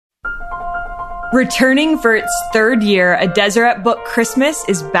Returning for its third year, A Deseret Book Christmas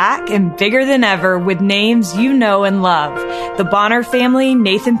is back and bigger than ever with names you know and love. The Bonner family,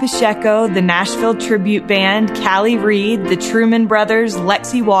 Nathan Pacheco, the Nashville Tribute Band, Callie Reed, the Truman Brothers,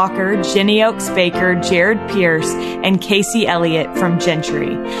 Lexi Walker, Jenny Oaks Baker, Jared Pierce, and Casey Elliott from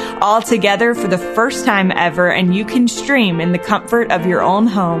Gentry. All together for the first time ever, and you can stream in the comfort of your own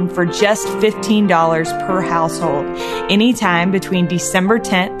home for just $15 per household, anytime between December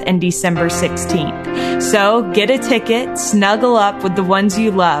 10th and December 16th. So get a ticket, snuggle up with the ones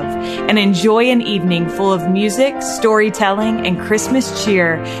you love, and enjoy an evening full of music, storytelling, and Christmas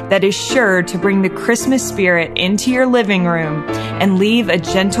cheer that is sure to bring the Christmas spirit into your living room and leave a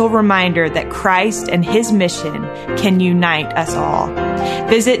gentle reminder that Christ and his mission can unite us all.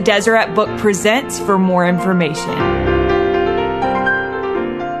 Visit Deseret Book Presents for more information.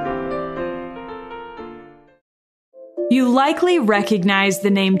 You likely recognize the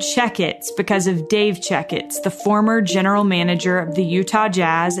name Checketts because of Dave Checketts, the former general manager of the Utah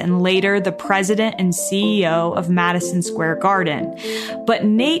Jazz and later the president and CEO of Madison Square Garden. But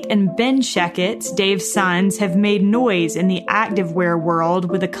Nate and Ben Checketts, Dave's sons, have made noise in the activewear world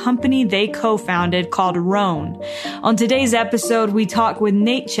with a company they co-founded called Roan. On today's episode, we talk with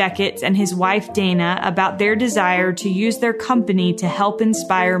Nate Checketts and his wife Dayna about their desire to use their company to help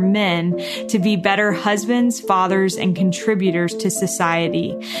inspire men to be better husbands, fathers, and contributors to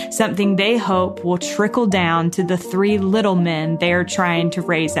society, something they hope will trickle down to the 3 little men they are trying to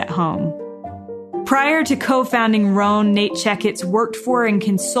raise at home. Prior to co-founding Roan, Nate Checketts worked for and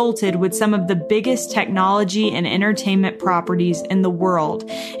consulted with some of the biggest technology and entertainment properties in the world,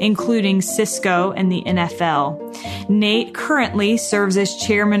 including Cisco and the NFL. Nate currently serves as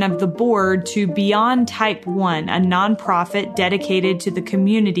chairman of the board to Beyond Type 1, a nonprofit dedicated to the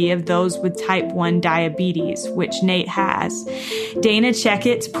community of those with type 1 diabetes, which Nate has. Dayna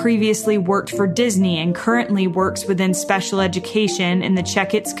Checketts previously worked for Disney and currently works within special education in the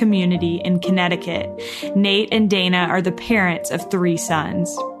Checketts community in Connecticut. Nate and Dayna are the parents of 3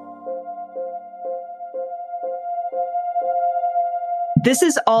 sons. This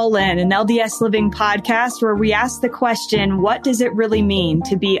is All In, an LDS Living podcast where we ask the question, what does it really mean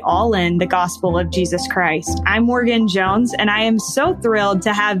to be all in the gospel of Jesus Christ? I'm Morgan Jones, and I am so thrilled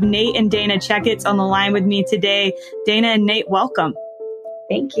to have Nate and Dayna Checketts on the line with me today. Dayna and Nate, welcome.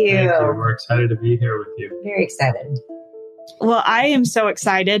 Thank you. Thank you. We're excited to be here with you. Very excited. Well, I am so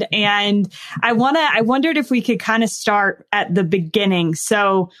excited, and I wondered if we could kind of start at the beginning.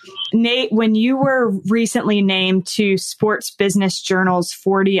 So, Nate, when you were recently named to Sports Business Journal's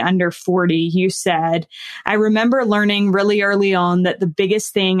 40 Under 40, you said, I remember learning really early on that the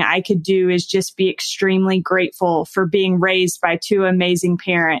biggest thing I could do is just be extremely grateful for being raised by 2 amazing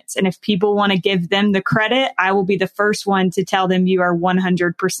parents. And if people want to give them the credit, I will be the first one to tell them you are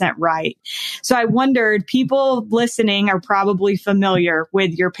 100% right. So I wondered, people listening are probably familiar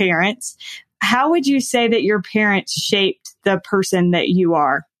with your parents. How would you say that your parents shaped the person that you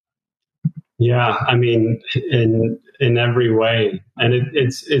are? Yeah, I mean, in every way. And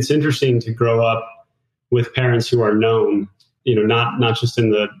it's interesting to grow up with parents who are known, not just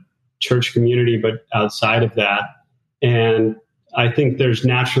in the church community, but outside of that. And I think there's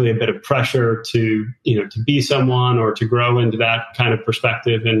naturally a bit of pressure to be someone or to grow into that kind of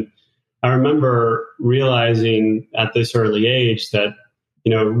perspective. And I remember realizing at this early age that,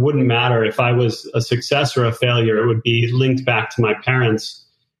 it wouldn't matter if I was a success or a failure, it would be linked back to my parents.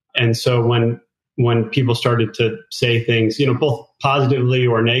 And so when people started to say things, both positively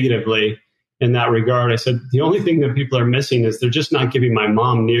or negatively in that regard, I said, the only thing that people are missing is they're just not giving my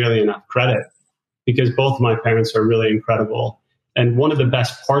mom nearly enough credit, because both of my parents are really incredible. And one of the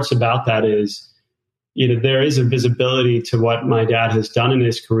best parts about that is, there is a visibility to what my dad has done in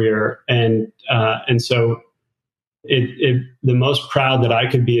his career. And so the most proud that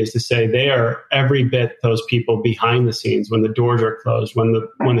I could be is to say they are every bit those people behind the scenes when the doors are closed, when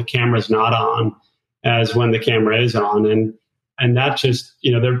the camera's not on, as when the camera is on. And that just,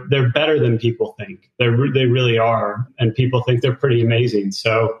 they're better than people think. They really are. And people think they're pretty amazing.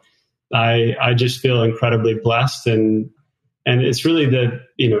 So I just feel incredibly blessed. And it's really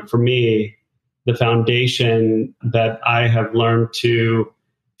for me, the foundation that I have learned to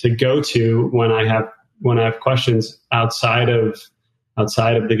go to when I have questions outside of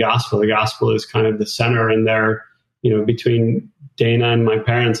the gospel. The gospel is kind of the center, and there, between Dayna and my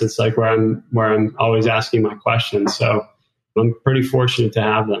parents, it's like where I'm always asking my questions. So I'm pretty fortunate to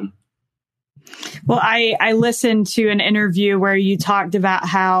have them. Well, I listened to an interview where you talked about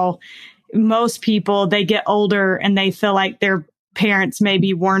how most people, they get older and they feel like their parents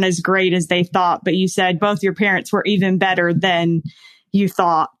maybe weren't as great as they thought, but you said both your parents were even better than you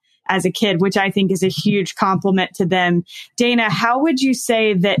thought. as a kid, which I think is a huge compliment to them. Dayna, how would you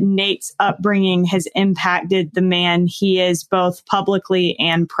say that Nate's upbringing has impacted the man he is both publicly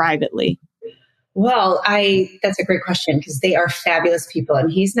and privately? Well, that's a great question because they are fabulous people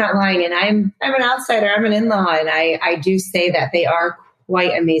and he's not lying. And I'm an outsider. I'm an in-law. And I do say that they are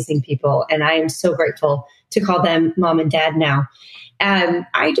quite amazing people. And I am so grateful to call them mom and dad now.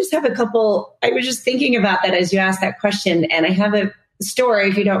 I just have I was just thinking about that as you asked that question. And I have a story,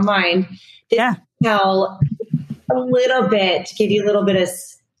 if you don't mind, to tell a little bit, to give you a little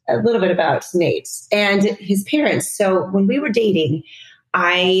bit about Nate and his parents. So when we were dating,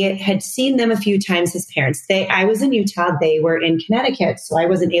 I had seen them a few times, his parents. I was in Utah, they were in Connecticut, so I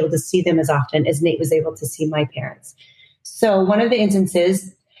wasn't able to see them as often as Nate was able to see my parents. So one of the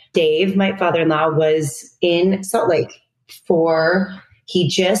instances, Dave, my father-in-law, was in Salt Lake he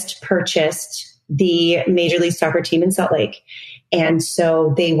just purchased the Major League Soccer team in Salt Lake. And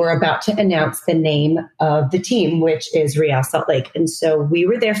so they were about to announce the name of the team, which is Real Salt Lake. And so we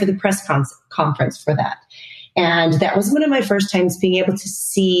were there for the press conference for that. And that was one of my first times being able to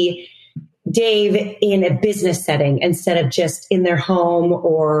see Dave in a business setting instead of just in their home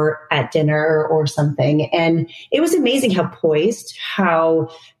or at dinner or something. And it was amazing how poised, how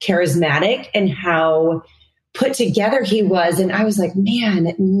charismatic, and how put together he was. And I was like,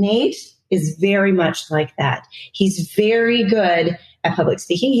 man, Nate is very much like that. He's very good at public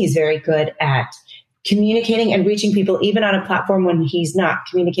speaking. He's very good at communicating and reaching people, even on a platform when he's not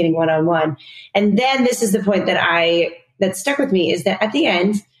communicating one-on-one. And then this is the point that stuck with me, is that at the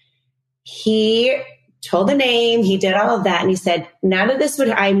end, he told the name, he did all of that. And he said, none of this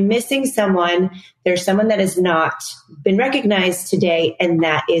I'm missing someone. There's someone that has not been recognized today. And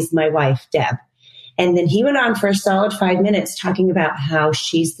that is my wife, Deb. And then he went on for a solid 5 minutes talking about how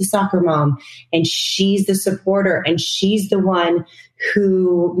she's the soccer mom and she's the supporter and she's the one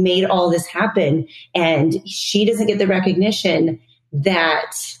who made all this happen. And she doesn't get the recognition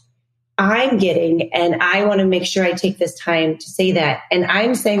that I'm getting. And I want to make sure I take this time to say that. And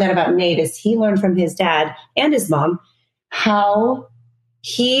I'm saying that about Nate as he learned from his dad and his mom, how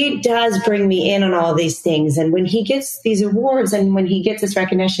he does bring me in on all these things. And when he gets these awards and when he gets this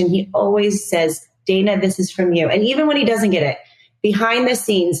recognition, he always says, Dayna, this is from you. And even when he doesn't get it, behind the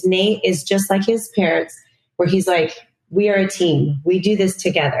scenes, Nate is just like his parents, where he's like, we are a team. We do this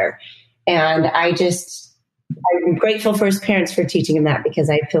together. And I'm grateful for his parents for teaching him that, because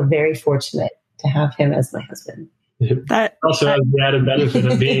I feel very fortunate to have him as my husband. That also has the added benefit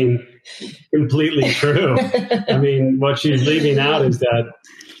of being completely true. I mean, what she's leaving out is that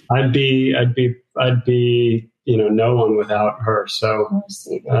I'd be, no one without her. So,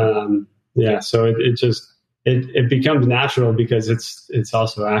 so it becomes natural because it's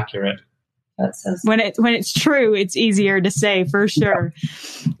also accurate. When it's true, it's easier to say, for sure.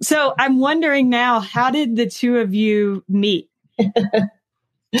 So I'm wondering now, how did the two of you meet? You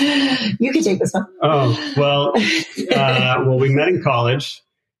can take this one. Oh, well, we met in college.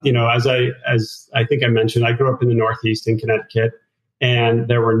 As I think I mentioned, I grew up in the Northeast in Connecticut, and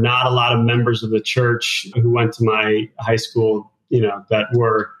there were not a lot of members of the church who went to my high school,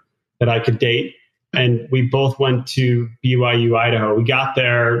 that I could date. And we both went to BYU, Idaho. We got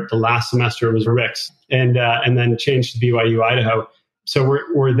there, the last semester was Rick's, and then changed to BYU, Idaho. So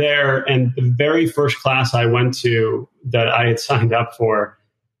we're there. And the very first class I went to that I had signed up for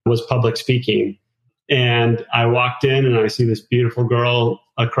was public speaking. And I walked in and I see this beautiful girl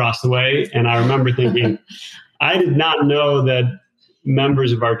across the way. And I remember thinking, I did not know that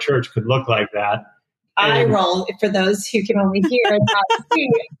members of our church could look like that. I roll, for those who can only hear and not see.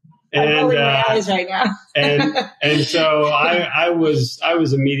 I'm rolling my eyes right now. and so I was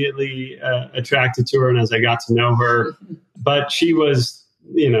immediately attracted to her, and as I got to know her, but she was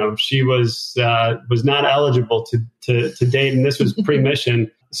not eligible to date, and this was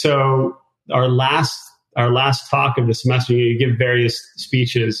pre-mission. So our last talk of the semester, you give various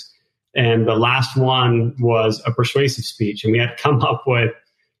speeches, and the last one was a persuasive speech, and we had to come up with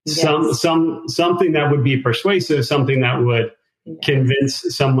something that would be persuasive, something that would convince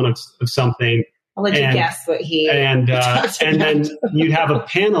someone of something. I'll let you guess what he and then you'd have a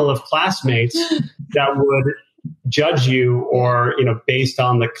panel of classmates that would judge you, or based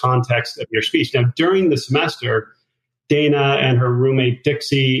on the context of your speech. Now, during the semester, Dayna and her roommate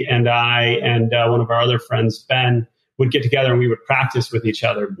Dixie and I and one of our other friends Ben would get together and we would practice with each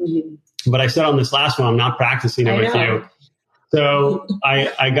other. Mm-hmm. But I said on this last one, I'm not practicing it with you. So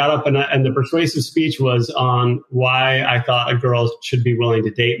I got up and the persuasive speech was on why I thought a girl should be willing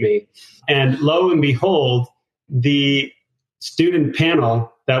to date me. And lo and behold, the student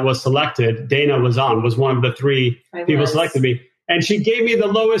panel that was selected, Dayna was one of the three people selected me. And she gave me the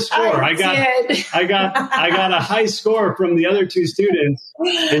lowest score. I got a high score from the other two students,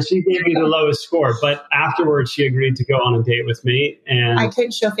 and she gave me the lowest score. But afterwards, she agreed to go on a date with me. And I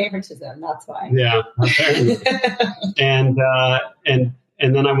couldn't show favoritism. That's why. Yeah, apparently.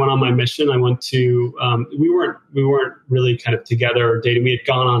 and then I went on my mission. I went to we weren't really kind of together or dating. We had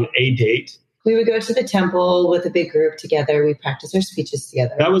gone on a date. We would go to the temple with a big group together. We practiced our speeches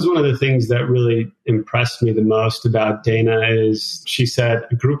together. That was one of the things that really impressed me the most about Dayna is she said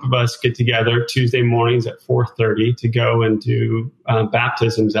a group of us get together Tuesday mornings at 4:30 to go and do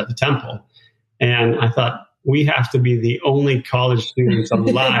baptisms at the temple. And I thought, we have to be the only college students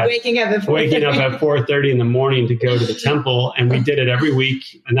alive waking up at 4:30 in the morning to go to the temple. And we did it every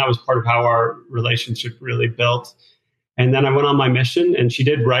week. And that was part of how our relationship really built. And then I went on my mission, and she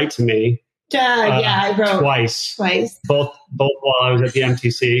did write to me. I wrote twice, both while I was at the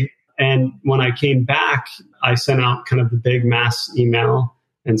MTC. And when I came back, I sent out kind of the big mass email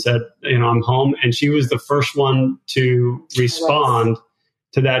and said, I'm home. And she was the first one to respond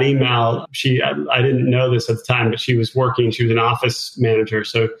to that email. I didn't know this at the time, but she was working. She was an office manager.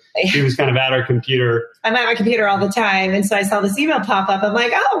 So she was kind of at her computer. I'm at my computer all the time. And so I saw this email pop up. I'm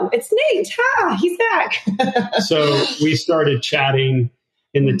like, oh, it's Nate. He's back. So we started chatting.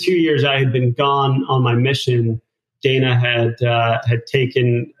 In the 2 years I had been gone on my mission, Dayna had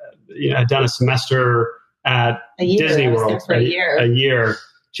taken, had done a semester at Disney World for a year. A year.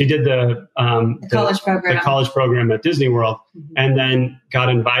 She did the college program at Disney World, and then got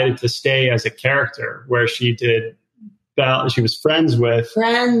invited to stay as a character where she did Belle. She was friends with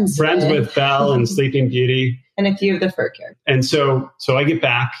Belle and Sleeping Beauty and a few of the fur characters. And so I get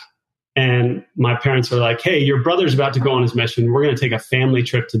back. And my parents are like, hey, your brother's about to go on his mission. We're going to take a family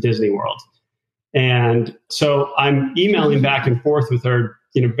trip to Disney World. And so I'm emailing back and forth with her,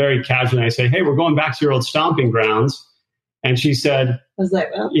 very casually. I say, hey, we're going back to your old stomping grounds. And she said, I was like,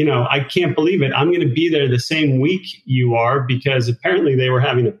 well, I can't believe it. I'm going to be there the same week you are, because apparently they were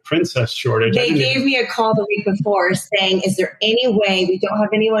having a princess shortage. They gave me a call the week before saying, is there any way, we don't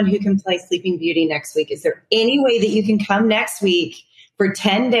have anyone who can play Sleeping Beauty next week. Is there any way that you can come next week for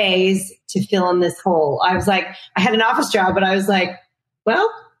 10 days to fill in this hole? I was like, I had an office job, but I was like,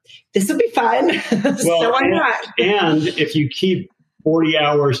 well, this will be fun. So why not? And if you keep 40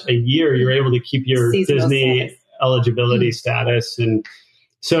 hours a year, you're able to keep your seasonal Disney status. Eligibility status. And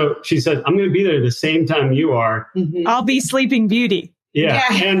so she said, I'm going to be there the same time you are. Mm-hmm. I'll be Sleeping Beauty. Yeah.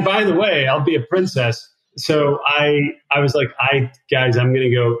 And by the way, I'll be a princess. So I was like, guys, I'm going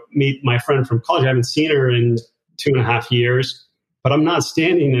to go meet my friend from college. I haven't seen her in 2.5 years. But I'm not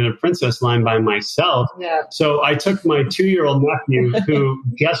standing in a princess line by myself. Yeah. So I took my 2-year-old nephew who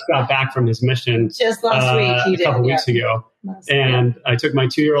just got back from his mission just last week, a couple weeks ago. And I took my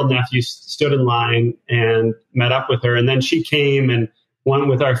 2-year-old nephew, stood in line and met up with her. And then she came and went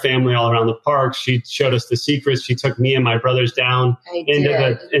with our family all around the park. She showed us the secrets. She took me and my brothers down into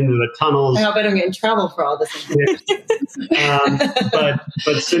the tunnels. I hope I don't get in trouble for all this.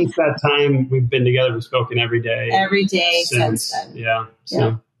 But since that time, we've been together. We've spoken every day. Every day since then. Yeah.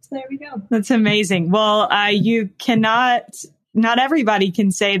 So there we go. That's amazing. Well, you cannot... Not everybody can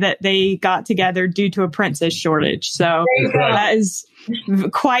say that they got together due to a princess shortage. So that is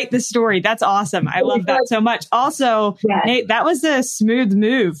quite the story. That's awesome. I love that so much. Also, Nate, that was a smooth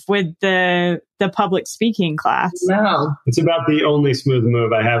move with the public speaking class. No. It's about the only smooth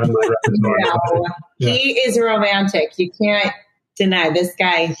move I have in my repertoire. No. Yeah. He is a romantic. You can't deny this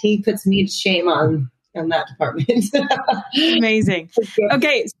guy. He puts me to shame on that department. Amazing.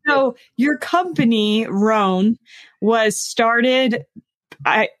 Okay, so your company, Roan, was started,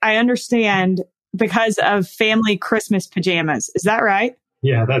 I understand, because of family Christmas pajamas. Is that right?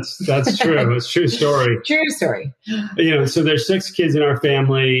 Yeah, that's true. It's a true story. True story. So there's 6 kids in our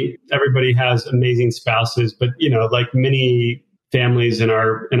family. Everybody has amazing spouses, but like many families in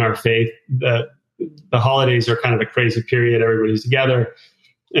our faith, the holidays are kind of a crazy period. Everybody's together.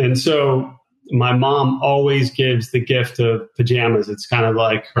 And so my mom always gives the gift of pajamas. It's kind of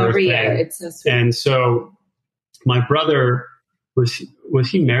like her every thing. year. It's so sweet. And so my brother, was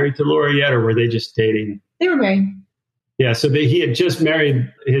he married to Laura yet, or were they just dating? They were married. Yeah, so he had just married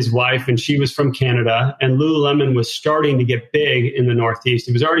his wife, and she was from Canada, and Lululemon was starting to get big in the Northeast.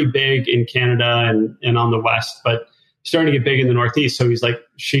 It was already big in Canada and on the West, but starting to get big in the Northeast. So he's like,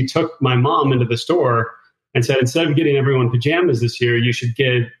 she took my mom into the store and said, instead of getting everyone pajamas this year, you should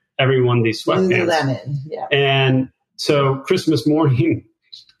give everyone these sweatpants. Lululemon, yeah. And so Christmas morning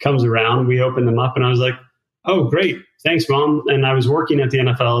comes around, we open them up, and I was like, oh, great. Thanks, Mom. And I was working at the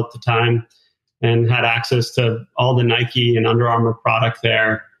NFL at the time and had access to all the Nike and Under Armour product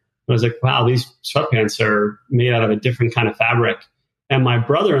there. I I was like, wow, these sweatpants are made out of a different kind of fabric. And my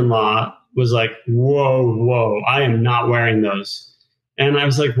brother-in-law was like, whoa, I am not wearing those. And I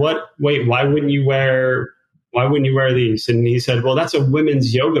was like, what? Wait, why wouldn't you wear these? And he said, well, that's a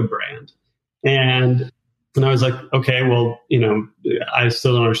women's yoga brand. And I was like, okay, well, I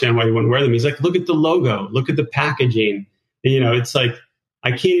still don't understand why you wouldn't wear them. He's like, look at the logo, look at the packaging. It's like,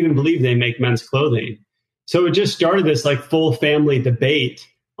 I can't even believe they make men's clothing. So it just started this like full family debate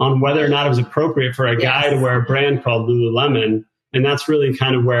on whether or not it was appropriate for a guy to wear a brand called Lululemon. And that's really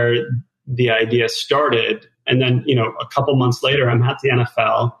kind of where the idea started. And then, a couple months later, I'm at the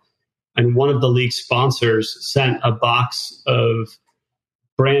NFL, and one of the league sponsors sent a box of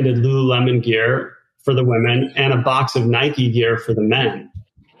branded Lululemon gear for the women and a box of Nike gear for the men.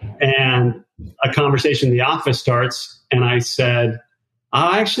 And a conversation in the office starts, and I said,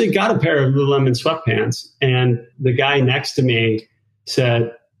 I actually got a pair of Lululemon sweatpants. And the guy next to me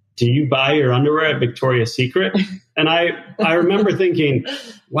said, do you buy your underwear at Victoria's Secret? And I remember thinking,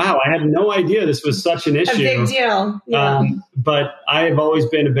 wow, I had no idea this was such an issue. A big deal. Yeah. But I've always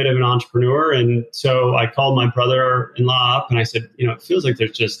been a bit of an entrepreneur. And so I called my brother-in-law up and I said, it feels like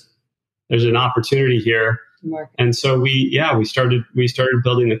there's an opportunity here. And so we started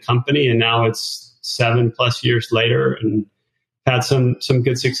building the company, and now it's 7+ years later and had some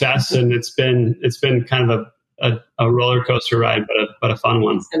good success. And it's been kind of a roller coaster ride, but a fun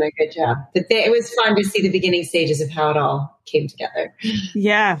one. It's done a good job. It was fun to see the beginning stages of how it all came together.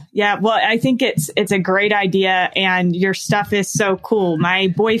 Yeah. Well, I think it's a great idea, and your stuff is so cool. My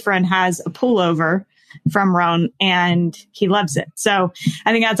boyfriend has a pullover from Roan and he loves it. So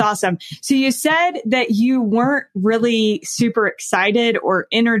I think that's awesome. So you said that you weren't really super excited or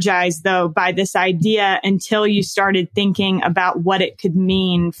energized though by this idea until you started thinking about what it could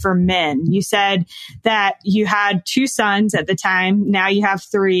mean for men. You said that you had 2 sons at the time. Now you have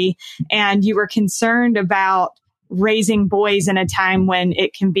 3, and you were concerned about raising boys in a time when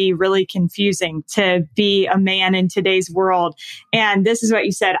it can be really confusing to be a man in today's world. And this is what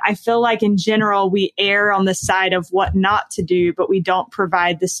you said. I feel like in general, we err on the side of what not to do, but we don't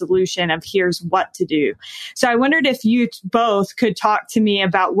provide the solution of here's what to do. So I wondered if you both could talk to me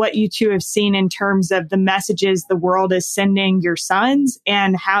about what you two have seen in terms of the messages the world is sending your sons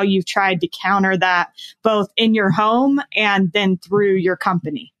and how you've tried to counter that both in your home and then through your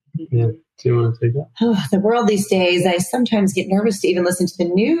company. Yeah. Do you want to take that? Oh, the world these days, I sometimes get nervous to even listen to the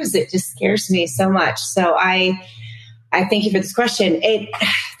news. It just scares me so much. So I thank you for this question.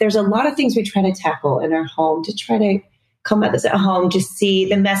 There's a lot of things we try to tackle in our home to try to combat this at home, to see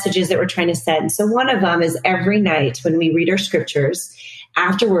the messages that we're trying to send. So one of them is every night when we read our scriptures,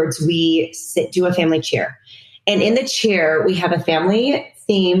 afterwards we do a family cheer. And in the cheer, we have a family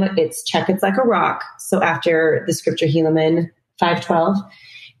theme. It's Checketts like a rock. So after the scripture, Helaman 5:12.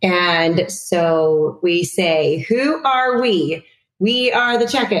 And so we say, who are we? We are the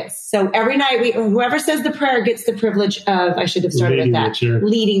Checketts. So every night, whoever says the prayer gets the privilege of, I should have started with that,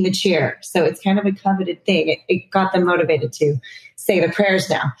 leading the cheer. So it's kind of a coveted thing. It got them motivated to say the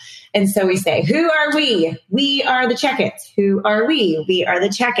prayers now. And so we say, who are we? We are the Checketts. Who are we? We are the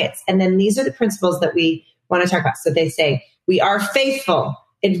Checketts. And then these are the principles that we want to talk about. So they say, we are faithful,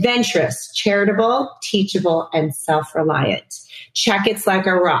 adventurous, charitable, teachable, and self-reliant. Checketts like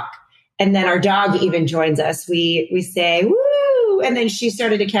a rock. And then our dog even joins us. We say, woo! And then she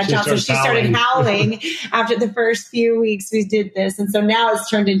started to catch on. So she started howling after the first few weeks we did this. And so now it's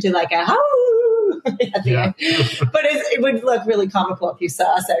turned into like a howl at the end. But it would look really comical if you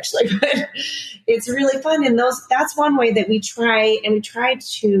saw us actually. But it's really fun. And that's one way that we try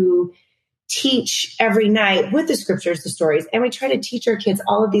to teach every night with the scriptures, the stories. And we try to teach our kids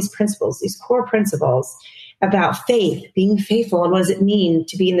all of these principles, these core principles about faith, being faithful. And what does it mean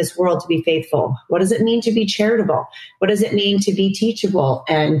to be in this world to be faithful? What does it mean to be charitable? What does it mean to be teachable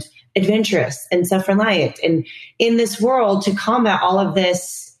and adventurous and self-reliant? And in this world, to combat all of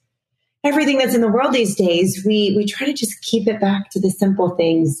this, everything that's in the world these days, we try to just keep it back to the simple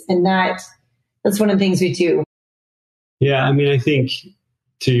things. And that's one of the things we do. Yeah, I mean, I think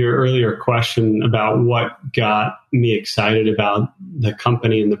to your earlier question about what got me excited about the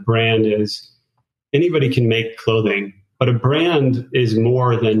company and the brand is anybody can make clothing, but a brand is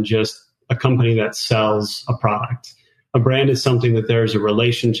more than just a company that sells a product. A brand is something that there's a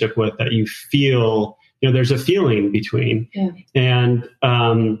relationship with, that you feel, there's a feeling between. Yeah.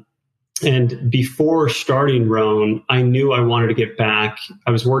 And before starting Roan, I knew I wanted to get back.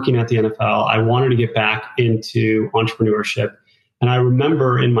 I was working at the NFL. I wanted to get back into entrepreneurship. And I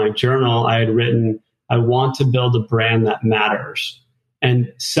remember in my journal, I had written, I want to build a brand that matters.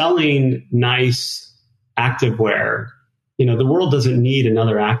 And selling nice activewear the world doesn't need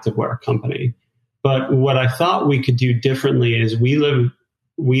another activewear company. But what I thought we could do differently is we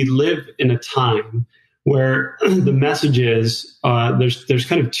live in a time where the messages, there's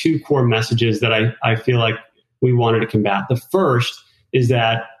kind of two core messages that I feel like we wanted to combat. The first is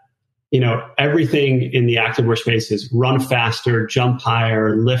that, everything in the activewear space is run faster, jump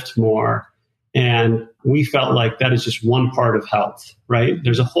higher, lift more. And we felt like that is just one part of health, right?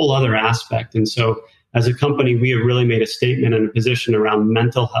 There's a whole other aspect. And so as a company, we have really made a statement and a position around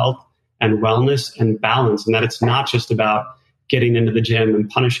mental health and wellness and balance, and that it's not just about getting into the gym and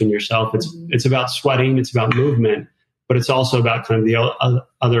punishing yourself. It's about sweating, it's about movement, but it's also about kind of the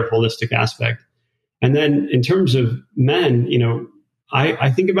other holistic aspect. And then in terms of men,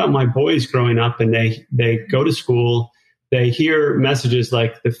 I think about my boys growing up, and they go to school, they hear messages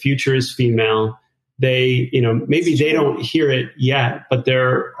like the future is female. They, maybe they don't hear it yet, but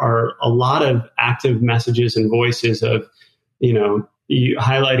there are a lot of active messages and voices of,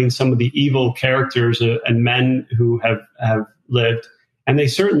 highlighting some of the evil characters and men who have lived. And they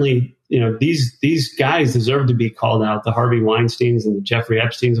certainly, these guys deserve to be called out, the Harvey Weinsteins and the Jeffrey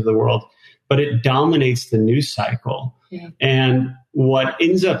Epsteins of the world, but it dominates the news cycle. Yeah. And what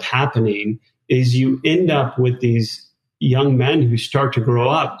ends up happening is you end up with these young men who start to grow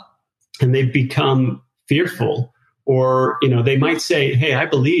up and they've become fearful, or, they might say, hey, I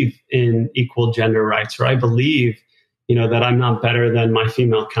believe in equal gender rights, or I believe, that I'm not better than my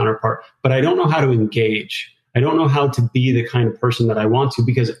female counterpart, but I don't know how to engage. I don't know how to be the kind of person that I want to,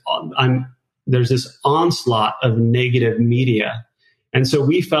 because there's this onslaught of negative media. And so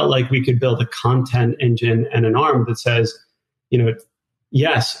we felt like we could build a content engine and an arm that says,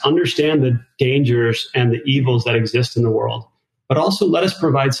 yes, understand the dangers and the evils that exist in the world, but also let us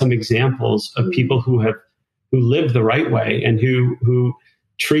provide some examples of people who live the right way and who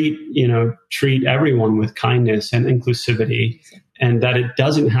treat everyone with kindness and inclusivity, and that it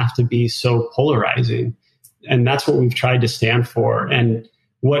doesn't have to be so polarizing. And that's what we've tried to stand for. And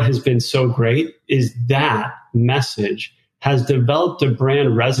what has been so great is that message has developed a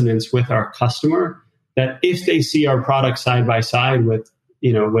brand resonance with our customer, that if they see our product side by side with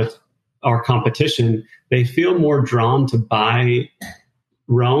our competition, they feel more drawn to buy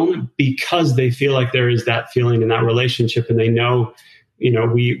Rhone because they feel like there is that feeling in that relationship, and they know,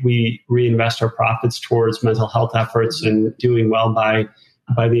 we reinvest our profits towards mental health efforts and doing well by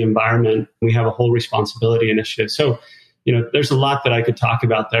the environment. We have a whole responsibility initiative. So, there's a lot that I could talk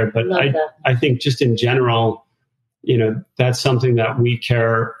about there, but I think just in general, that's something that we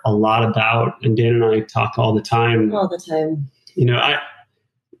care a lot about. And Dayna and I talk all the time.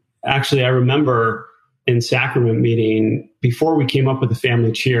 I remember in sacrament meeting, before we came up with the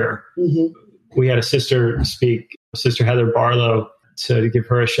family cheer, we had a sister speak, Sister Heather Barlow, to give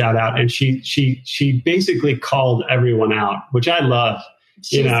her a shout out. And she basically called everyone out, which I love.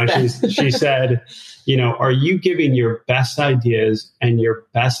 She said, are you giving your best ideas and your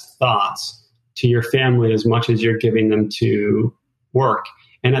best thoughts to your family as much as you're giving them to work?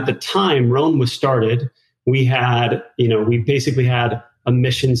 And at the time Rhone was started, we had, we basically had a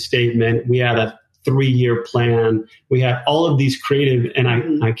mission statement. We had a 3-year plan. We had all of these creative,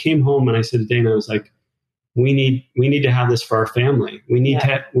 and I came home and I said to Dayna, I was like, we need to have this for our family. We need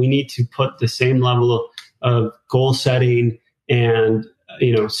to put the same level of goal setting and,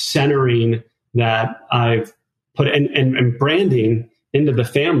 centering that I've put and branding into the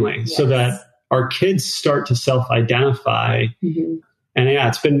family, so that our kids start to self-identify. And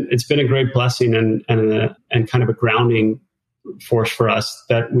it's been a great blessing and kind of a grounding force for us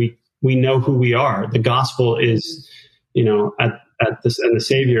that we know who we are. The gospel is, at this, and the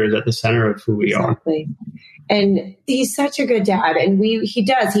Savior is at the center of who we are. And he's such a good dad. And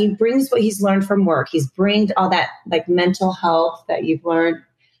he brings what he's learned from work. He's bringed all that like mental health that you've learned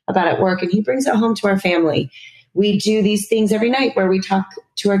about at work, and he brings it home to our family. We do these things every night where we talk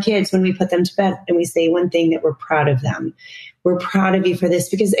to our kids when we put them to bed, and we say one thing, that we're proud of them. We're proud of you for this.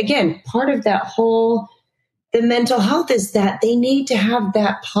 Because again, part of that the mental health is that they need to have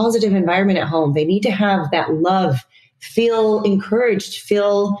that positive environment at home. They need to have that love, feel encouraged,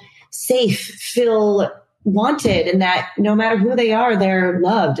 feel safe, feel wanted, and that no matter who they are, they're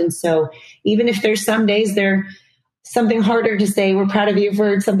loved. And so even if there's some days they're something harder to say, we're proud of you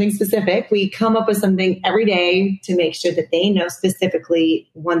for something specific, we come up with something every day to make sure that they know specifically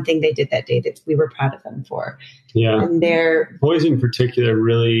one thing they did that day that we were proud of them for. Yeah. And their boys in particular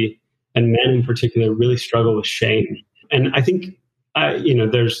really, and men in particular, really struggle with shame. And I think,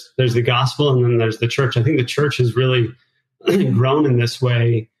 there's the gospel and then there's the church. I think the church has really grown in this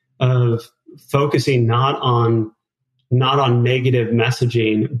way of focusing not on negative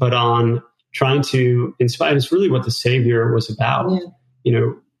messaging, but on trying to inspire. It's really what the Savior was about. Yeah. You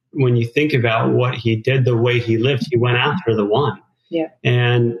know, when you think about what he did, the way he lived, he went after the one. Yeah.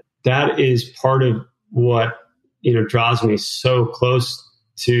 And that is part of what, you know, draws me so close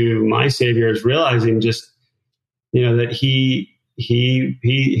to my Savior, is realizing just, you know, that he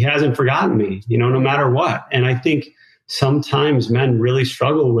hasn't forgotten me, you know, no matter what. And I think sometimes men really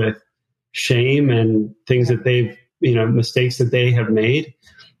struggle with shame and things that they've, you know, mistakes that they have made.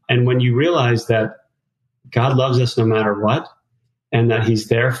 And when you realize that God loves us no matter what, and that he's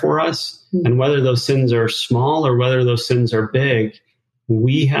there for us, and whether those sins are small or whether those sins are big,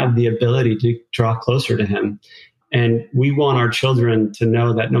 we have the ability to draw closer to him. And we want our children to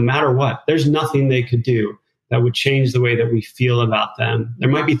know that no matter what, there's nothing they could do that would change the way that we feel about them. There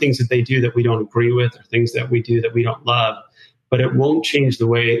might be things that they do that we don't agree with, or things that we do that we don't love, but it won't change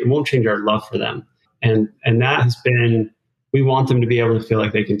our love for them. And that has been, we want them to be able to feel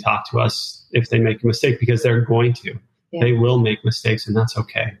like they can talk to us if they make a mistake, because they're going to. Yeah. They will make mistakes, and that's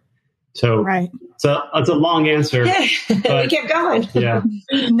okay. So it's a long answer. Yeah. But, we kept going. Yeah.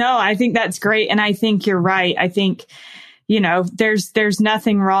 No, I think that's great. And I think you're right. I think, you know, there's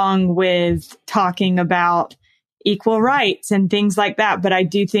nothing wrong with talking about equal rights and things like that. But I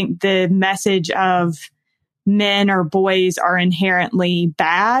do think the message of men or boys are inherently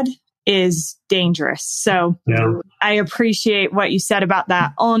bad is dangerous. So I appreciate what you said about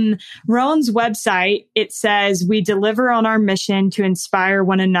that. On Roan's website, it says, we deliver on our mission to inspire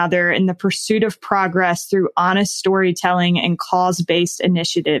one another in the pursuit of progress through honest storytelling and cause-based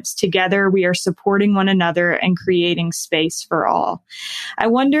initiatives. Together, we are supporting one another and creating space for all. I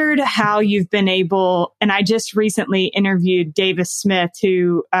wondered how you've been able, and I just recently interviewed Davis Smith,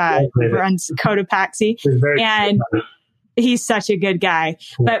 who runs Cotopaxi, and he's such a good guy.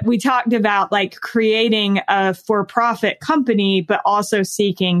 But we talked about like creating a for-profit company, but also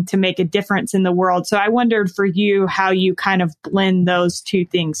seeking to make a difference in the world. So I wondered for you how you kind of blend those two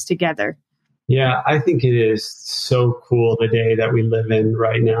things together. Yeah, I think it is so cool the day that we live in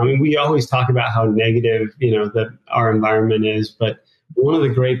right now. I mean, we always talk about how negative, you know, that our environment is, but one of the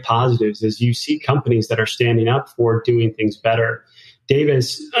great positives is you see companies that are standing up for doing things better.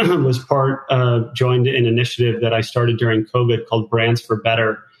 Davis was joined an initiative that I started during COVID called Brands for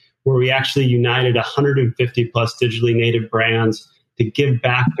Better, where we actually united 150 plus digitally native brands to give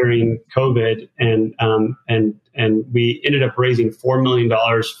back during COVID. And we ended up raising $4 million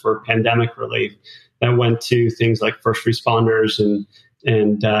for pandemic relief that went to things like first responders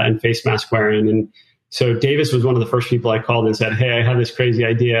and face mask wearing. And so Davis was one of the first people I called and said, "Hey, I have this crazy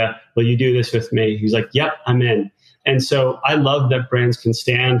idea. Will you do this with me?" He's like, "Yep, I'm in." And so I love that brands can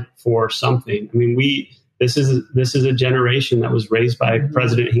stand for something. I mean, this is a generation that was raised by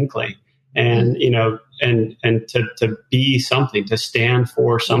President Hinckley, and you know, and to be something, to stand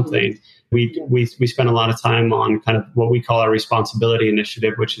for something. We spend a lot of time on kind of what we call our responsibility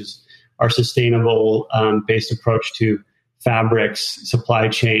initiative, which is our sustainable based approach to fabrics, supply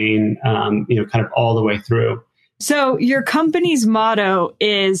chain, you know, kind of all the way through. So your company's motto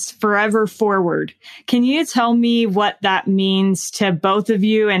is forever forward. Can you tell me what that means to both of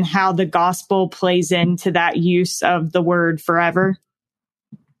you and how the gospel plays into that use of the word forever?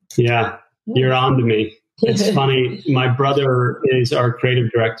 Yeah, you're on to me. It's funny. My brother is our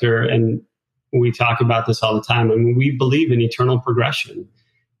creative director, and we talk about this all the time. I mean, we believe in eternal progression,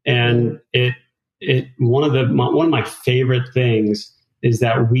 and one of my favorite things is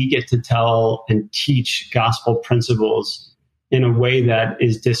that we get to tell and teach gospel principles in a way that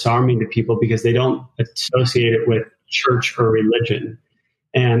is disarming to people because they don't associate it with church or religion.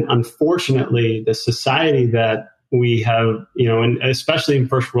 And unfortunately, the society that we have, you know, and especially in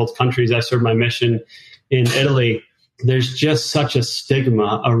first world countries, I served my mission in Italy, there's just such a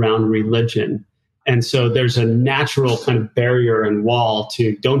stigma around religion. And so there's a natural kind of barrier and wall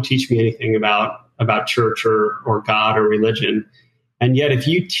to don't teach me anything about church or God or religion. And yet, if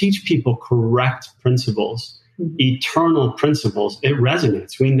you teach people correct principles, eternal principles, it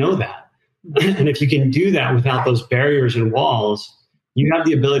resonates. We know that. And if you can do that without those barriers and walls, you have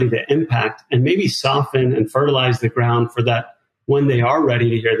the ability to impact and maybe soften and fertilize the ground for that when they are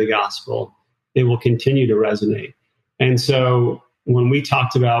ready to hear the gospel, it will continue to resonate. And so when we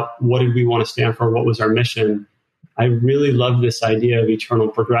talked about what did we want to stand for, what was our mission, I really love this idea of eternal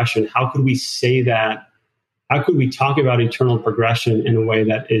progression. How could we say that? How could we talk about eternal progression in a way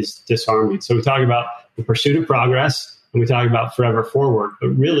that is disarming? So we talk about the pursuit of progress and we talk about forever forward, but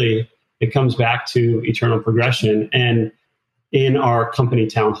really it comes back to eternal progression. And in our company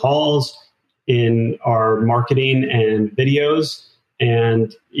town halls, in our marketing and videos,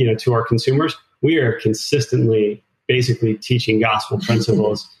 and you know, to our consumers, we are consistently basically teaching gospel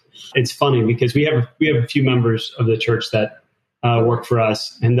principles it's funny because we have a few members of the church that work for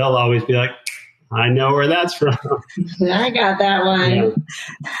us, and they'll always be like, I know where that's from. I got that one. Yeah.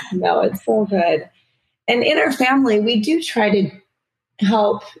 No, it's so good. And in our family, we do try to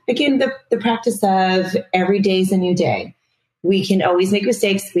help, again, the practice of every day is a new day. We can always make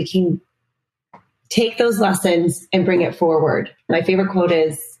mistakes. We can take those lessons and bring it forward. My favorite quote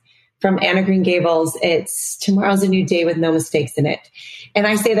is from Anna Green Gables. It's tomorrow's a new day with no mistakes in it. And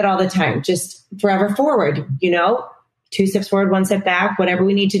I say that all the time, just forever forward, 2 steps forward, 1 step back, whatever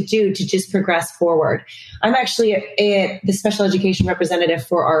we need to do to just progress forward. I'm actually the special education representative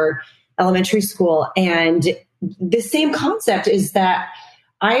for our elementary school. And the same concept is that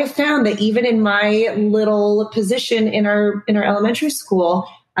I have found that even in my little position in our elementary school,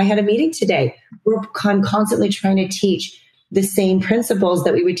 I had a meeting today. We're constantly trying to teach the same principles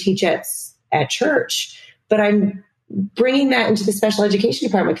that we would teach at church, but I'm bringing that into the special education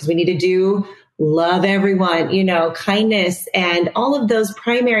department because we need to do love everyone, kindness and all of those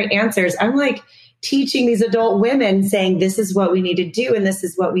primary answers. I'm like teaching these adult women saying, this is what we need to do. And this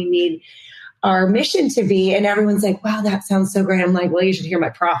is what we need our mission to be. And everyone's like, wow, that sounds so great. I'm like, well, you should hear my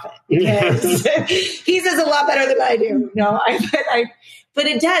prophet. Because he says a lot better than I do. But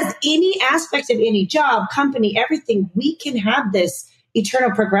it does. Any aspect of any job, company, everything, we can have this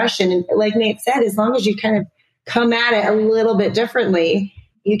eternal progression. And like Nate said, as long as you kind of come at it a little bit differently,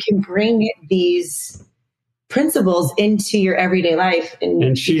 you can bring these principles into your everyday life.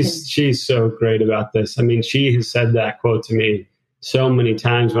 And she's so great about this. I mean, she has said that quote to me so many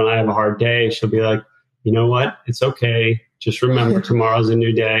times when I have a hard day. She'll be like, you know what? It's okay. Just remember tomorrow's a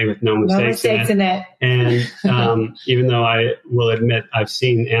new day with no mistakes in it. And even though I will admit I've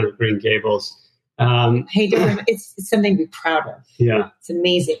seen Anna Green Gables. It's something to be proud of. Yeah. It's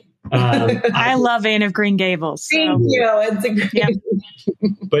amazing. I love Anne of Green Gables. So. Thank you. It's a great.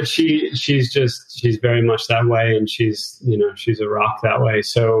 But she's very much that way, and she's a rock that way.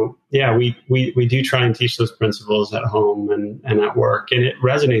 So yeah, we do try and teach those principles at home and at work, and it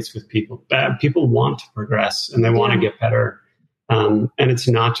resonates with people. People want to progress and they want to get better. And it's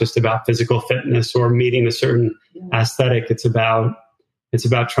not just about physical fitness or meeting a certain aesthetic. It's about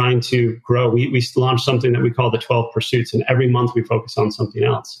trying to grow. We launched something that we call the 12 Pursuits, and every month we focus on something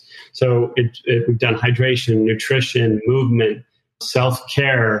else. So we've done hydration, nutrition, movement,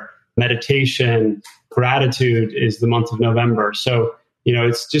 self-care, meditation, gratitude is the month of November. So,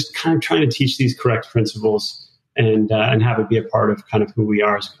 it's just kind of trying to teach these correct principles and have it be a part of kind of who we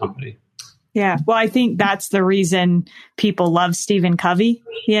are as a company. Yeah. Well, I think that's the reason people love Stephen Covey.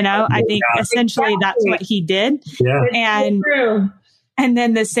 I think essentially that's what he did. Yeah. And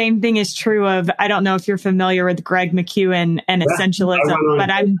then the same thing is true of, I don't know if you're familiar with Greg McKeown and essentialism, but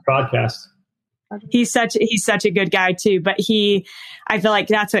podcast. He's such a good guy too. But I feel like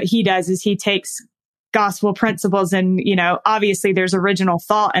that's what he does is he takes gospel principles and, obviously there's original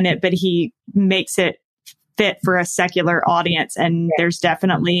thought in it, but he makes it fit for a secular audience. And there's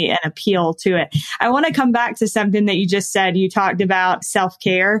definitely an appeal to it. I want to come back to something that you just said. You talked about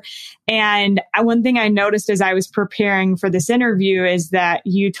self-care. And one thing I noticed as I was preparing for this interview is that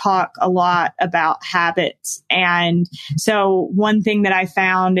you talk a lot about habits. And so one thing that I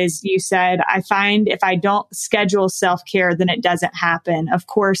found is you said, I find if I don't schedule self-care, then it doesn't happen. Of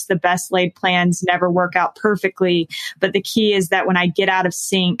course, the best laid plans never work out perfectly. But the key is that when I get out of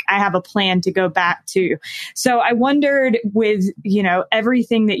sync, I have a plan to go back to. So I wondered with,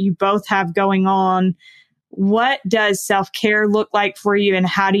 everything that you both have going on, what does self-care look like for you and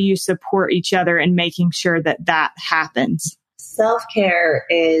how do you support each other in making sure that that happens? Self-care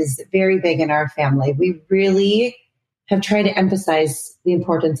is very big in our family. We really have tried to emphasize the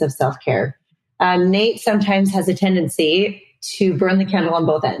importance of self-care. Nate sometimes has a tendency to burn the candle on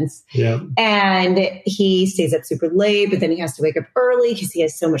both ends. Yeah. And he stays up super late, but then he has to wake up early because he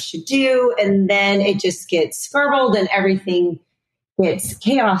has so much to do. And then it just gets garbled and everything gets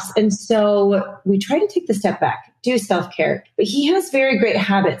chaos. And so we try to take the step back, do self-care. But he has very great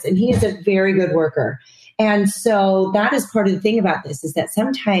habits and he is a very good worker. And so that is part of the thing about this is that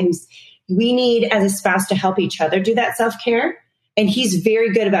sometimes we need as a spouse to help each other do that self-care. And he's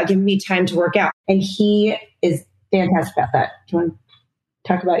very good about giving me time to work out. And he is fantastic about that. Do you want to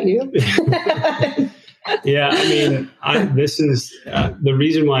talk about you? Yeah, I mean, this is the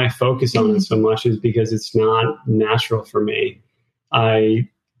reason why I focus on it so much is because it's not natural for me. I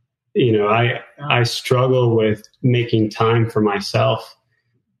struggle with making time for myself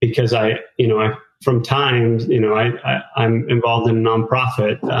because I'm involved in a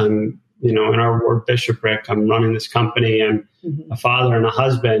nonprofit. I'm, in our ward bishopric. I'm running this company. I'm a father and a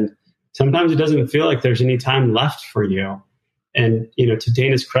husband. Sometimes it doesn't feel like there's any time left for you. to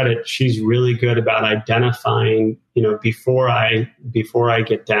Dayna's credit, she's really good about identifying, before I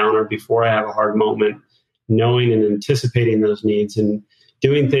get down or before I have a hard moment, knowing and anticipating those needs and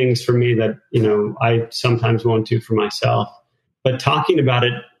doing things for me that, I sometimes won't do for myself. But talking about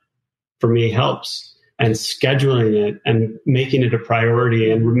it for me helps, and scheduling it and making it a priority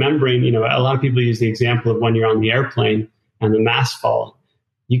and remembering, a lot of people use the example of when you're on the airplane and the masks fall.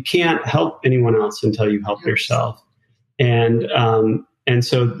 You can't help anyone else until you help yourself. And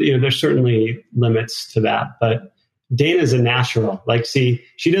so, there's certainly limits to that, but Dayna's a natural.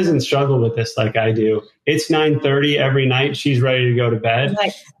 She doesn't struggle with this like I do. It's 9:30 every night. She's ready to go to bed.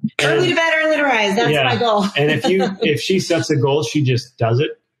 Early to bed, early to rise. That's my goal. And if she sets a goal, she just does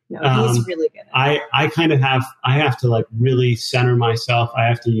it. No, he's really good at it. I have to really center myself. I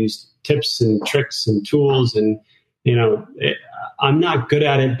have to use tips and tricks and tools, and I'm not good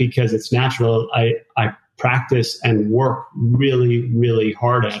at it because it's natural. I practice and work really, really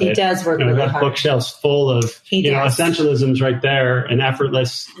hard at it. He does work really hard. I've got bookshelves full of essentialisms right there, and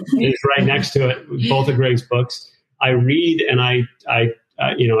Effortless is right next to it. Both of Greg's books. I read, and I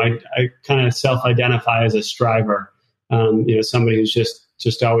kind of self-identify as a striver. Somebody who's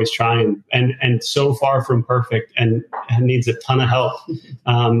just always trying and so far from perfect and needs a ton of help.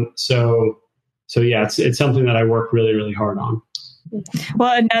 So yeah, it's something that I work really, really hard on.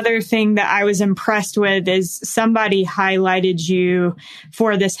 Well, another thing that I was impressed with is somebody highlighted you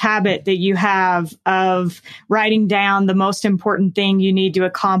for this habit that you have of writing down the most important thing you need to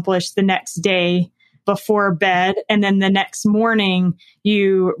accomplish the next day before bed. And then the next morning,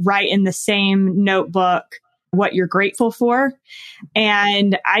 you write in the same notebook what you're grateful for.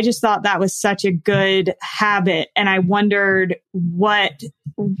 And I just thought that was such a good habit. And I wondered where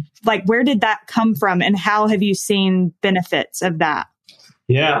did that come from, and how have you seen benefits of that?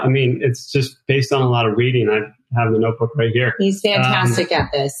 Yeah, it's just based on a lot of reading. I have the notebook right here. He's fantastic at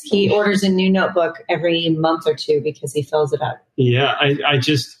this. He orders a new notebook every month or two because he fills it up. Yeah, it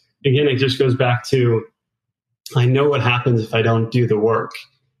just goes back to, I know what happens if I don't do the work,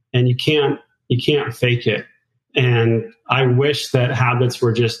 and you can't fake it. And I wish that habits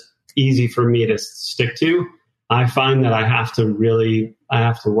were just easy for me to stick to. I find that I have to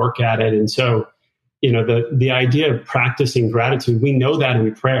work at it. And so, the idea of practicing gratitude, we know that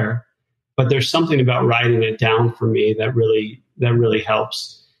in prayer, but there's something about writing it down for me that really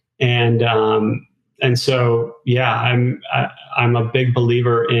helps. And so, yeah, I'm a big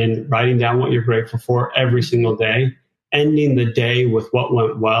believer in writing down what you're grateful for every single day, ending the day with what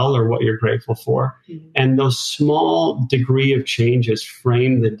went well or what you're grateful for. Mm-hmm. And those small degree of changes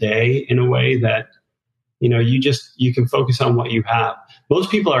frame the day in a way that, you can focus on what you have.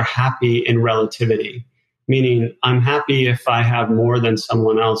 Most people are happy in relativity, meaning I'm happy if I have more than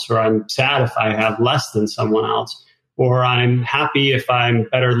someone else, or I'm sad if I have less than someone else, or I'm happy if I'm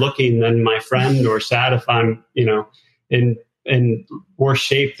better looking than my friend, or sad if I'm, in worse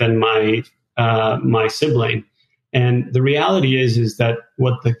shape than my sibling. And the reality is that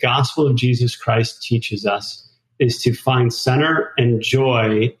what the gospel of Jesus Christ teaches us is to find center and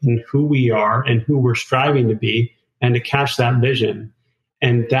joy in who we are and who we're striving to be, and to catch that vision.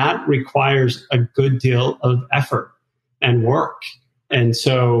 And that requires a good deal of effort and work. And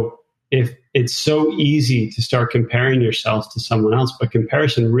so if it's so easy to start comparing yourself to someone else, but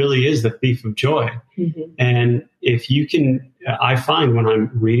comparison really is the thief of joy. Mm-hmm. And if you can, I find when I'm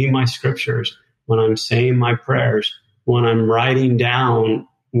reading my scriptures, when I'm saying my prayers, when I'm writing down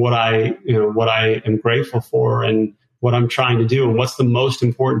what I am grateful for and what I'm trying to do and what's the most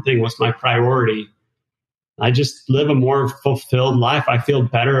important thing, what's my priority, I just live a more fulfilled life. I feel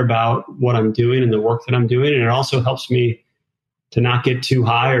better about what I'm doing and the work that I'm doing. And it also helps me to not get too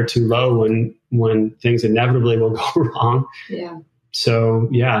high or too low when things inevitably will go wrong. Yeah. So,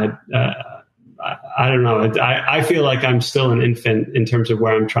 yeah, I don't know. I feel like I'm still an infant in terms of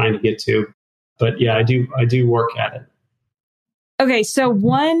where I'm trying to get to. But yeah, I do work at it. Okay, so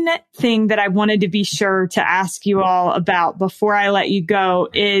one thing that I wanted to be sure to ask you all about before I let you go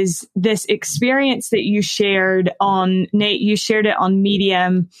is this experience that you shared on, Nate, you shared it on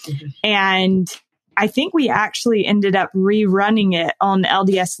Medium, mm-hmm. and I think we actually ended up rerunning it on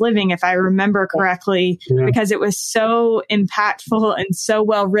LDS Living, if I remember correctly, because it was so impactful and so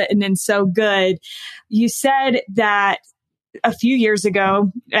well written and so good. You said that a few years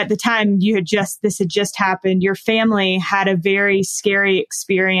ago, at the time this had just happened, your family had a very scary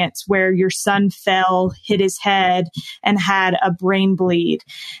experience where your son fell, hit his head, and had a brain bleed.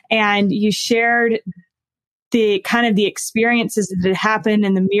 And you shared the kind of the experiences that had happened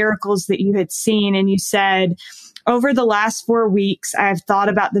and the miracles that you had seen. And you said, Over the last 4 weeks, I have thought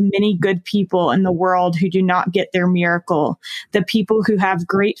about the many good people in the world who do not get their miracle, the people who have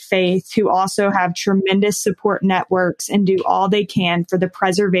great faith, who also have tremendous support networks and do all they can for the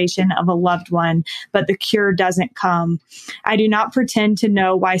preservation of a loved one, but the cure doesn't come. I do not pretend to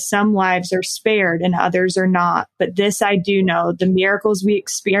know why some lives are spared and others are not, but this I do know, the miracles we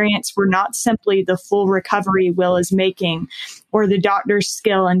experience were not simply the full recovery Will is making, or the doctor's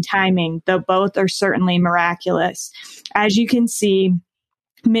skill and timing, though both are certainly miraculous. As you can see,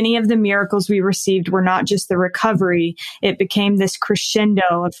 many of the miracles we received were not just the recovery. It became this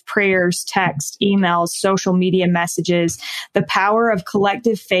crescendo of prayers, text, emails, social media messages. The power of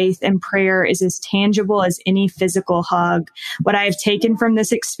collective faith and prayer is as tangible as any physical hug. What I have taken from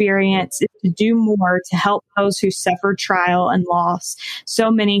this experience is to do more to help those who suffer trial and loss.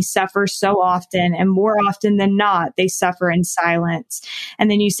 So many suffer so often, and more often than not, they suffer in silence. And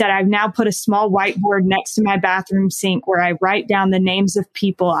then you said, I've now put a small whiteboard next to my bathroom sink where I write down the names of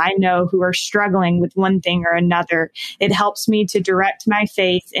people I know who are struggling with one thing or another. It helps me to direct my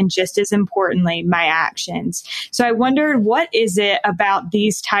faith and, just as importantly, my actions. So I wondered, what is it about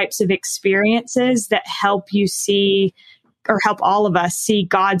these types of experiences that help you see, or help all of us see,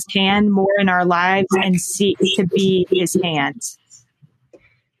 God's hand more in our lives and seek to be his hands?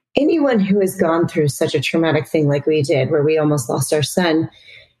 Anyone who has gone through such a traumatic thing like we did, where we almost lost our son,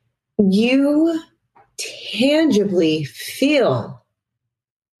 you tangibly feel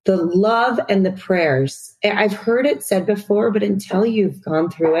the love and the prayers. I've heard it said before, but until you've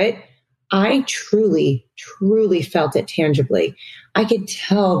gone through it, I truly, truly felt it tangibly. I could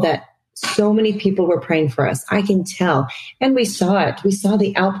tell that so many people were praying for us. I can tell. And we saw it. We saw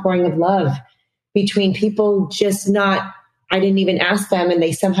the outpouring of love between people just not, I didn't even ask them, and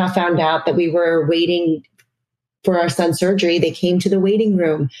they somehow found out that we were waiting for our son's surgery. They came to the waiting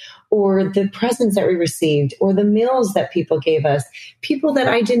room, or the presents that we received, or the meals that people gave us. People that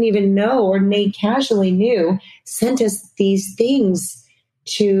I didn't even know or casually knew sent us these things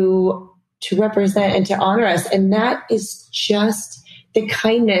to represent and to honor us. And that is just the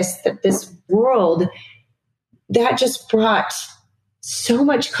kindness that this world, that just brought so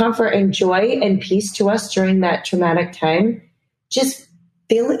much comfort and joy and peace to us during that traumatic time.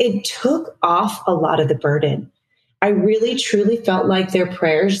 It took off a lot of the burden. I really, truly felt like their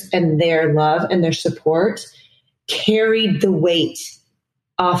prayers and their love and their support carried the weight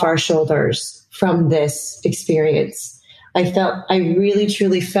off our shoulders from this experience. I really,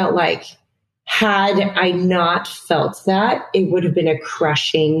 truly felt like, had I not felt that, it would have been a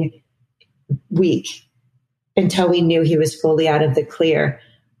crushing week until we knew he was fully out of the clear.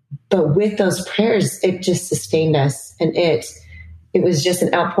 But with those prayers, it just sustained us, and it was just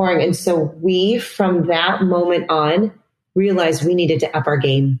an outpouring. And so we, from that moment on, realized we needed to up our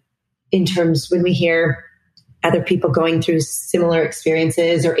game in terms when we hear other people going through similar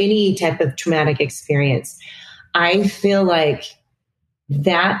experiences or any type of traumatic experience. I feel like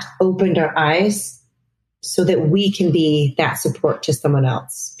that opened our eyes so that we can be that support to someone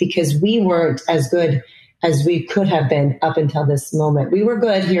else, because we weren't as good as we could have been up until this moment. We were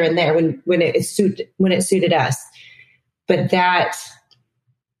good here and there when it suited us. But that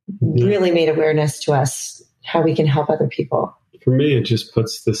really made awareness to us how we can help other people. For me, it just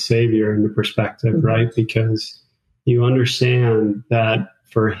puts the Savior into perspective, mm-hmm. right? Because you understand that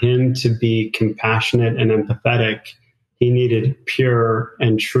for him to be compassionate and empathetic, he needed pure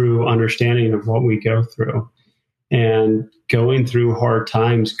and true understanding of what we go through. And going through hard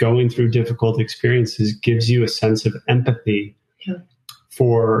times, going through difficult experiences gives you a sense of empathy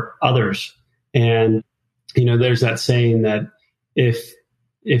for others. And there's that saying that if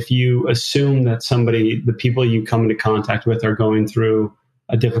you assume that the people you come into contact with are going through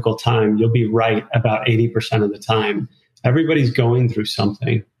a difficult time, you'll be right about 80% of the time. Everybody's going through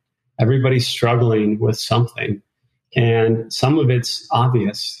something. Everybody's struggling with something. And some of it's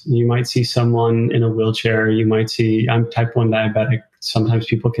obvious. You might see someone in a wheelchair. You might see, I'm type 1 diabetic. Sometimes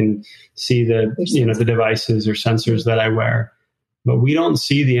people can see the devices or sensors that I wear. But we don't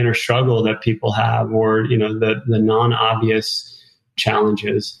see the inner struggle that people have, or the non-obvious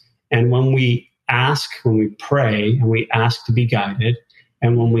challenges. And when we pray, and we ask to be guided,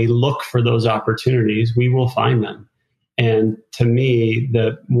 and when we look for those opportunities, we will find them. And to me,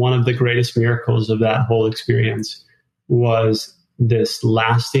 one of the greatest miracles of that whole experience was this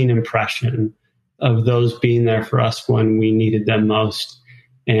lasting impression of those being there for us when we needed them most.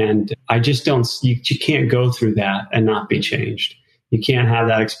 And I just you can't go through that and not be changed. You can't have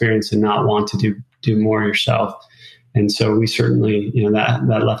that experience and not want to do more yourself. And so we certainly,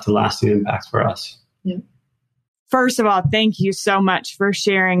 that left a lasting impact for us. Yeah. First of all, thank you so much for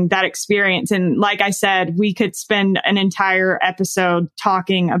sharing that experience. And like I said, we could spend an entire episode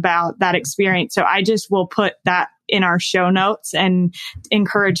talking about that experience. So I just will put that in our show notes and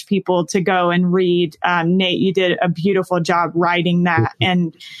encourage people to go and read. Nate, you did a beautiful job writing that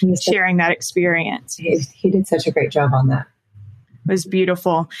and sharing that experience. He did such a great job on that. It was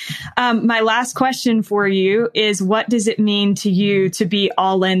beautiful. My last question for you is, what does it mean to you to be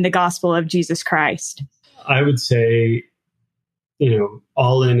all in the gospel of Jesus Christ? I would say,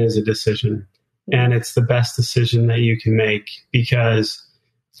 all in is a decision, and it's the best decision that you can make, because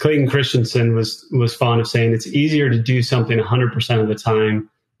Clayton Christensen was fond of saying it's easier to do something 100% of the time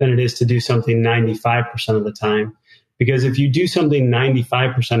than it is to do something 95% of the time. Because if you do something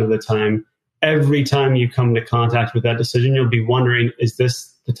 95% of the time, every time you come into contact with that decision, you'll be wondering, is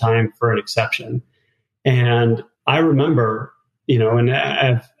this the time for an exception? And I remember, and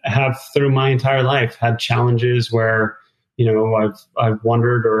I have through my entire life had challenges where, I've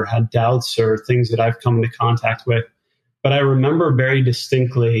wondered or had doubts or things that I've come into contact with. But I remember very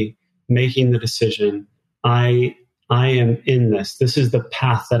distinctly making the decision, I am in this. This is the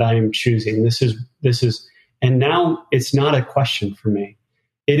path that I am choosing. This is, and now it's not a question for me.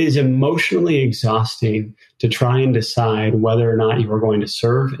 It is emotionally exhausting to try and decide whether or not you are going to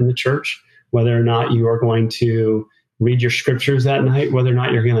serve in the church, whether or not you are going to read your scriptures that night, whether or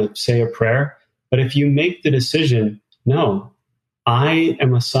not you're going to say a prayer. But if you make the decision, no, I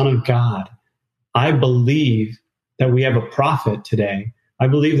am a son of God. I believe that we have a prophet today. I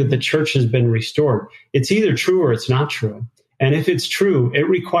believe that the church has been restored. It's either true or it's not true. And if it's true, it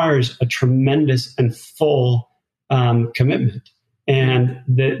requires a tremendous and full commitment. And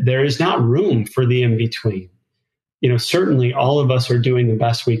there is not room for the in-between. Certainly all of us are doing the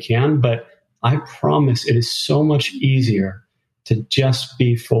best we can, but I promise it is so much easier to just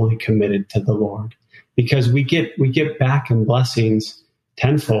be fully committed to the Lord, because we get back in blessings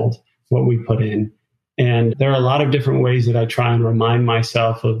tenfold what we put in. And there are a lot of different ways that I try and remind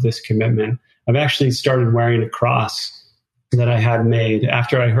myself of this commitment. I've actually started wearing a cross that I had made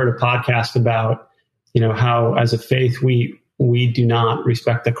after I heard a podcast about, how as a faith, we do not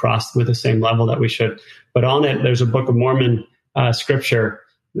respect the cross with the same level that we should. But on it, there's a Book of Mormon scripture,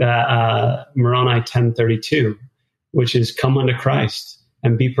 that Moroni 10:32, which is, come unto Christ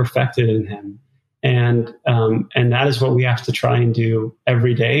and be perfected in him. And that is what we have to try and do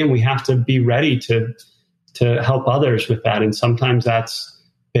every day. And we have to be ready to help others with that. And sometimes that's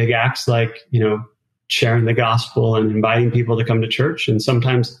big acts like, sharing the gospel and inviting people to come to church. And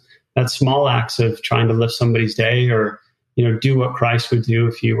sometimes that's small acts of trying to lift somebody's day or, do what Christ would do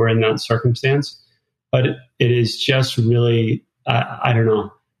if you were in that circumstance. But it is just really, I don't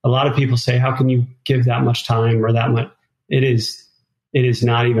know. A lot of people say, how can you give that much time or that much? It is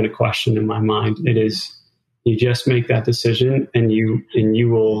not even a question in my mind. It is, you just make that decision and you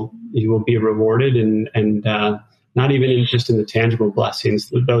will be rewarded and not even just in the tangible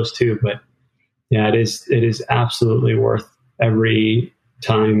blessings, those too, but yeah, it is absolutely worth every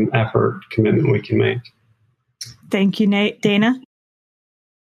time, effort, commitment we can make. Thank you, Nate. Dayna?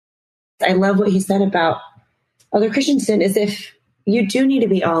 I love what he said about Elder Christensen, is if you do need to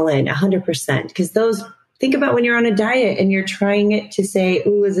be all in 100%, because think about when you're on a diet and you're trying it to say,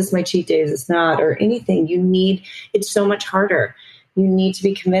 oh, is this my cheat day? Is this not? Or anything. It's so much harder. You need to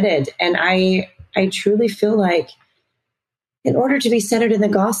be committed. And I truly feel like in order to be centered in the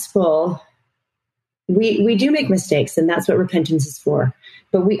gospel, we do make mistakes, and that's what repentance is for.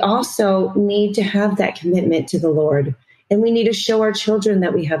 But we also need to have that commitment to the Lord. And we need to show our children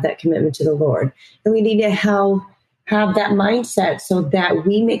that we have that commitment to the Lord. And we need to have that mindset so that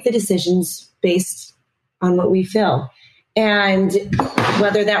we make the decisions based on what we feel. And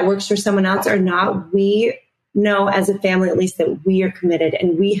whether that works for someone else or not, we know as a family, at least, that we are committed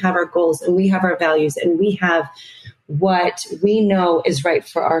and we have our goals and we have our values and we have what we know is right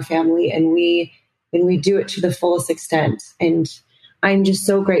for our family, and we do it to the fullest extent. And I'm just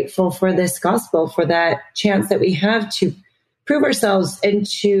so grateful for this gospel, for that chance that we have to prove ourselves and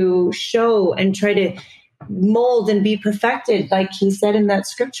to show and try to mold and be perfected. Like he said in that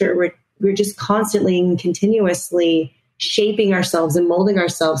scripture, we're just constantly and continuously shaping ourselves and molding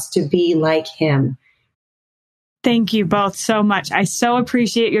ourselves to be like him. Thank you both so much. I so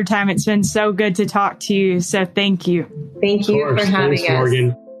appreciate your time. It's been so good to talk to you. So thank you. Thank you for having us.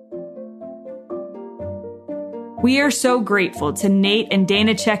 Morgan. We are so grateful to Nate and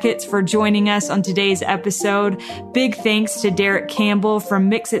Dayna Checketts for joining us on today's episode. Big thanks to Derek Campbell from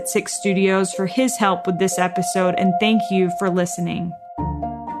Mix It 6 Studios for his help with this episode, and thank you for listening.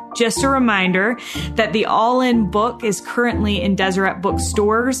 Just a reminder that the All-In book is currently in Deseret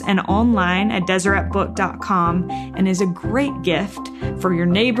bookstores and online at deseretbook.com and is a great gift for your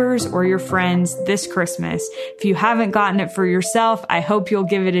neighbors or your friends this Christmas. If you haven't gotten it for yourself, I hope you'll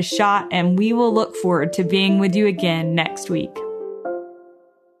give it a shot, and we will look forward to being with you again next week.